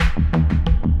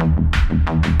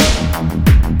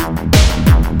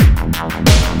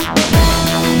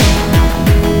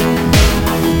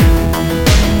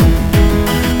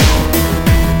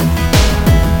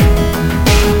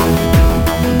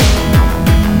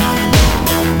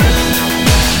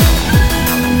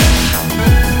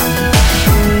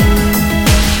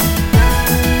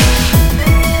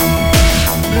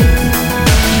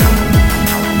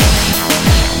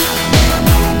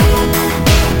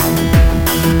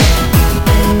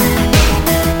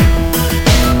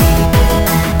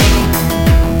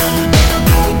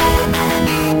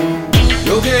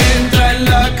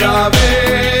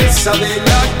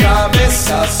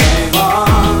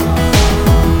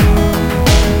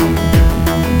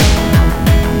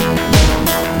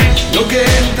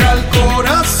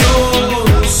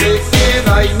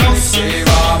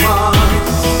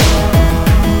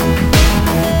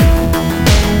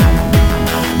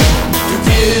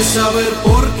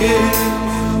qué,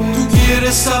 tú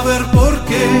quieres saber por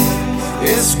qué.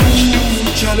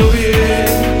 Escúchalo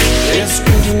bien,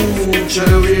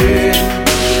 escúchalo bien.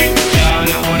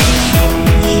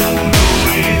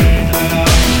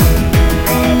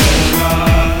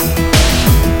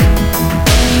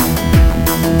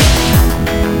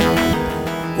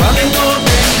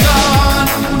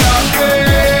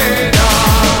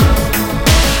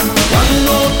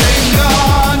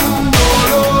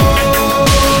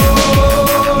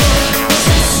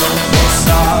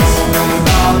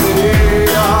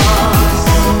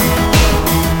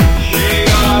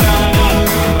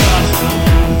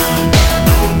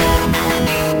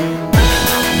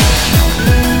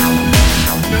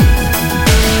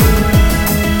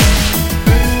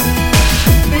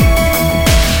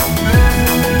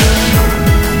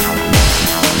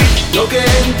 Lo que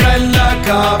entra en la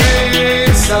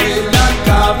cabeza, de la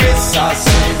cabeza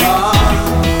se va.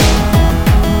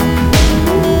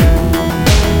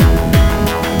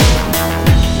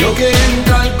 Lo que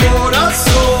entra al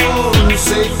corazón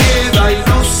se queda y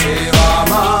no se va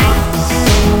más.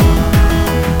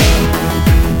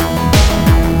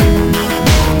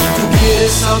 Tú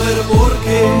quieres saber por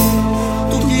qué,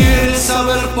 tú quieres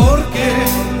saber por qué.